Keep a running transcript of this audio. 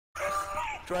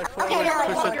Drive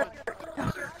forward.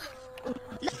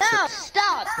 No,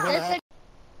 stop!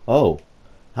 Oh,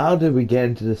 how did we get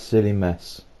into this silly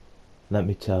mess? Let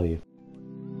me tell you.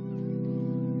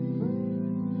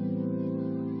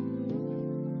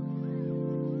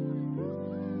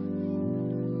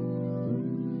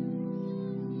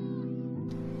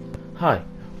 Hi,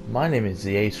 my name is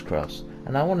TheAceCrafts,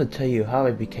 and I want to tell you how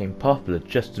I became popular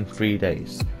just in 3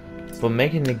 days. From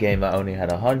making a game that only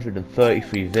had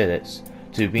 133 visits,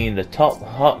 to being the top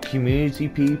hot community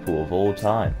people of all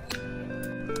time.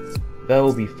 There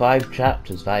will be 5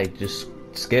 chapters that I just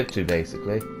skipped to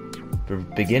basically. The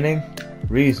beginning,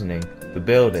 reasoning, the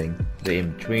building, the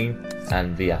in-between,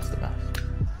 and the aftermath.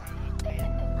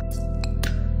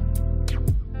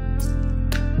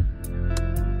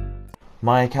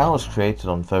 My account was created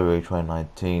on February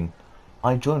 2019.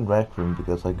 I joined Rec Room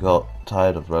because I got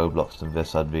tired of Roblox and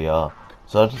this had VR,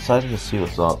 so I decided to see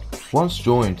what's up. Once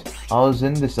joined, I was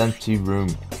in this empty room,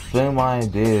 filling my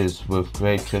ideas with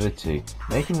creativity,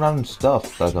 making random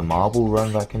stuff like a marble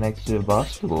run that connects to a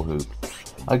basketball hoop.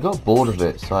 I got bored of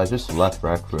it, so I just left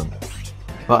Rec Room.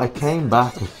 But I came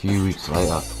back a few weeks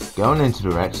later, going into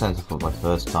the rec center for my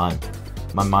first time.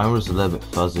 My mind was a little bit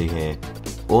fuzzy here.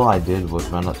 All I did was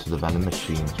run up to the vending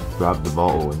machines, grabbed the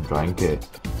bottle and drank it.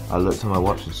 I looked at my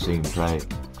watch and seen play,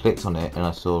 clicked on it and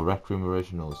I saw Rec Room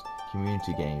Originals,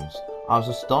 community games. I was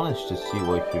astonished to see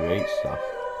why he creates stuff.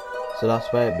 So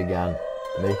that's where it began,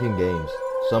 making games,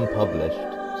 some published,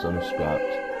 some scrapped,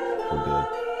 for good.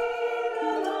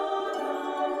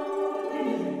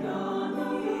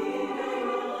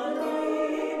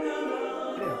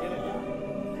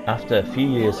 After a few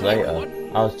years later,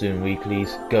 I was doing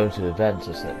weeklies, going to events,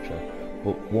 etc.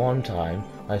 But one time,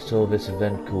 I saw this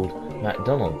event called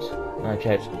McDonald's, and I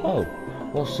checked, oh,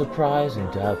 what's surprising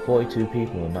to have 42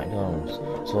 people in McDonald's.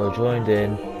 So I joined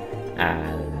in,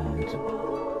 and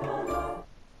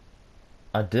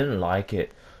I didn't like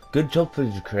it. Good job for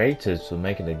the creators for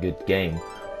making a good game,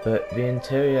 but the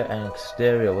interior and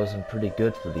exterior wasn't pretty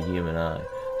good for the human eye.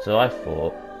 So I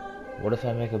thought, what if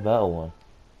I make a better one?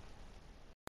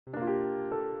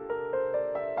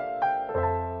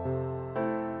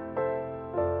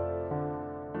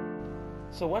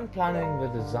 So when planning the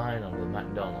design of the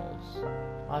McDonald's,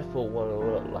 I thought what it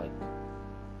would look like.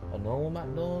 A normal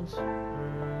McDonald's?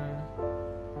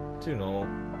 Too normal.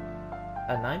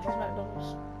 A 90s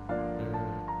McDonald's?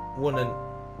 Wouldn't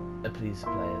please the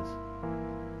players.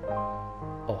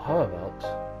 Or how about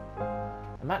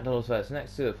a McDonald's that's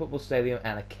next to a football stadium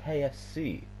and a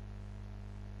KFC?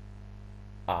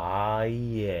 Ah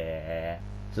yeah.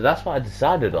 So that's what I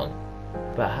decided on.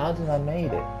 But how did I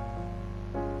make it?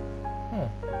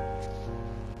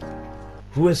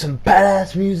 With some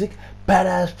badass music,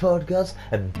 badass podcasts,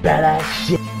 and badass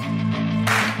shit.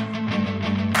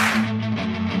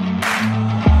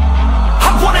 I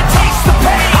wanna taste the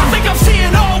pain. I think I'm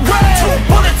seeing all red. 2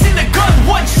 bullets in the gun,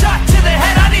 1 shot to the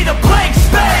head. I need a blank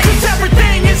space. 'Cause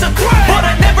everything is a threat, but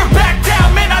I never back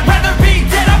down. Man, I'd rather be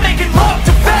dead. I'm making love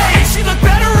to fame. And she look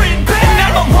better in bed.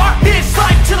 And I'ma rock this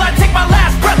life till I take my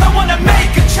last breath. I wanna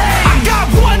make a change. I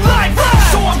got 1 life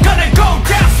left, so I'm gonna go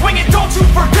down swinging. Don't you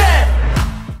forget.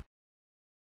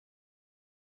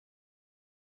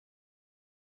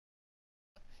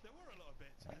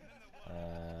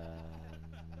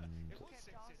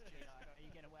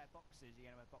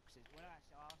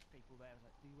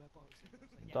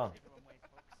 Done.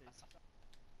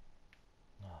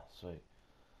 Ah, sweet.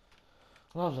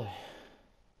 Lovely.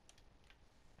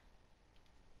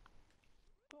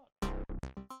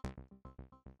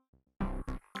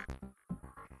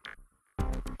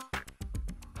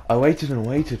 I waited and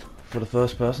waited for the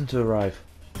first person to arrive,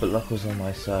 but luck was on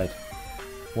my side.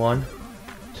 1,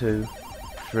 2,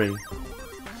 3,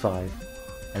 5,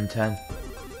 and 10.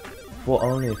 Thought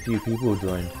only a few people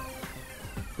joined,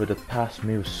 but the past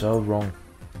me was so wrong.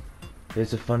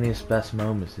 Here's the funniest, best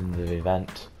moments in the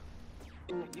event.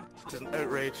 It's an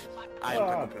outrage. I'm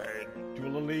gonna play. Do you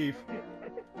wanna leave? Do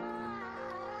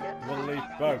you wanna leave?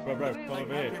 Bro, come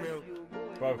over here.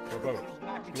 Bro.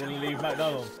 Do you wanna leave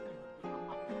McDonald's?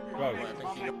 Bro. I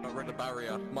think you got rid of the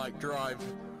barrier. Mike, drive.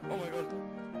 Oh my god.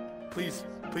 Please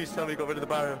tell me you got rid of the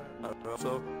barrier. I don't know,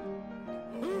 so.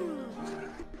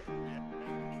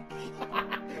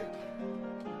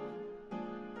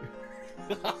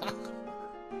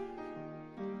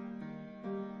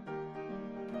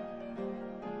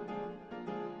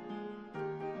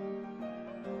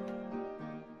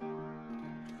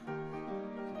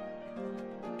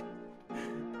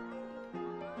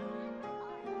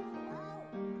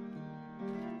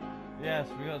 Yes,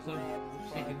 we got some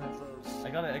chicken. I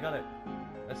got it.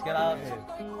 Let's get out of here.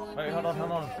 Wait, hold on.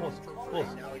 Pause.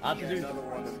 I have to do...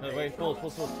 No, wait, pause.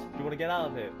 Do you want to get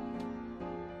out of here?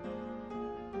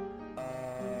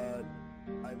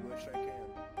 I wish I can.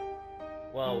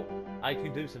 Well, I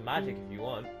can do some magic if you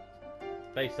want.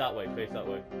 Face that way.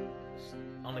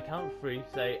 On the count of 3,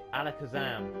 say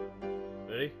Alakazam.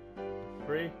 Ready?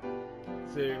 3,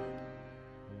 2,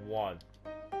 1.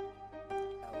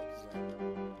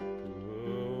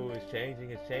 Ooh, it's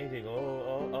changing.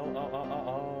 Oh.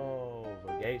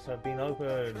 The gates have been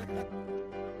opened.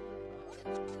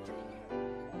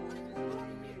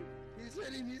 He's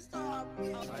hitting me, stop!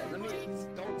 Alright,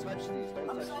 don't touch these. I'm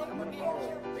gonna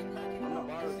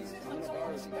borrow these. Let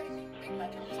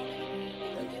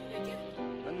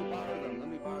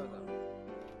me borrow them.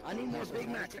 I need more Big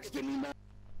Macs. Give me more.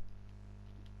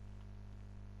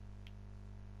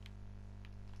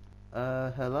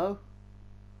 Hello?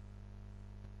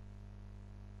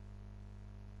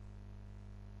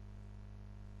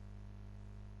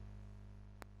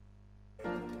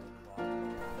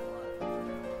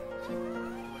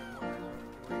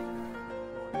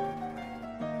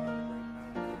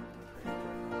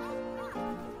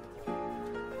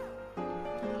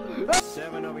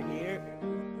 Seven over here,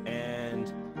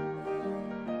 and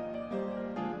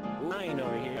 9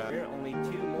 over here. Only 2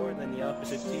 more than the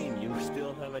opposite team. You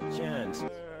still have a chance.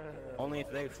 Only if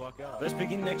they fuck up. Let's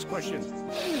begin next question.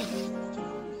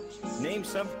 Name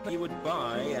something you would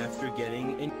buy after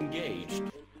getting engaged.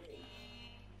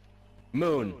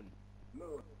 Moon.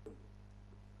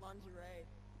 Lingerie.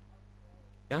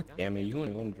 God damn it, you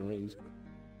want lingerie.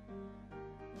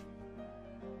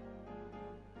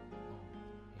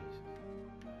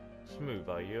 Smooth,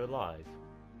 are you alive?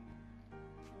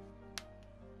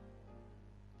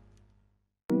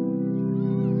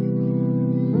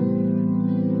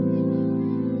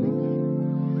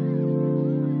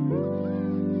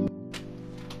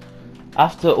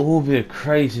 After all the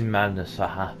crazy madness that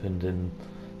happened in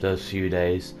those few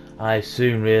days, I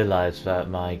soon realised that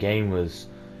my game was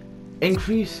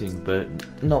increasing, but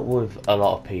not with a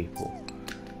lot of people.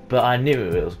 But I knew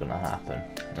it was going to happen.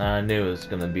 And I knew it was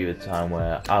going to be the time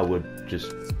where I would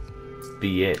just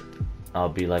be it. I'll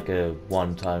be like a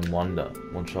one-shot wonder.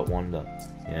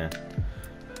 Yeah.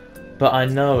 But I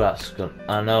know that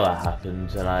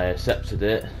happened, and I accepted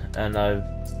it, and I've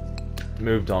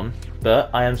moved on. But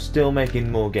I am still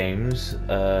making more games.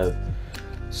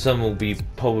 Some will be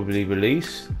probably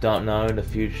released. Don't know in the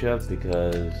future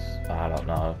because I don't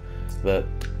know. But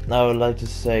I would like to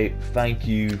say thank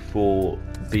you for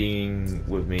being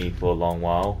with me for a long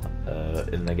while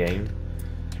in the game.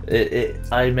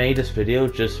 I made this video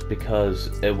just because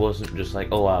it wasn't just like,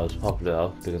 oh, I was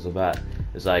popular because of that.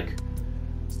 It's like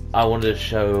I wanted to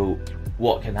show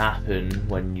what can happen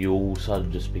when you all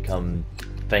suddenly just become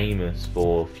famous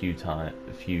for a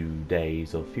few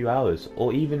days or a few hours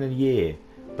or even a year.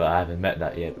 But I haven't met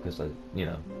that yet because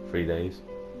 3 days.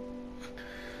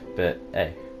 But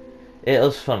hey, it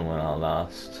was fun when I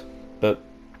last. But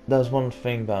there's one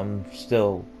thing that I'm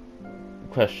still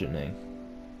questioning.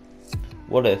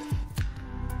 What if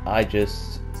I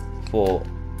just thought,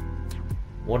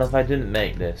 what if I didn't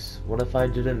make this? What if I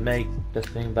didn't make the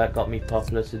thing that got me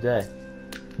popular today?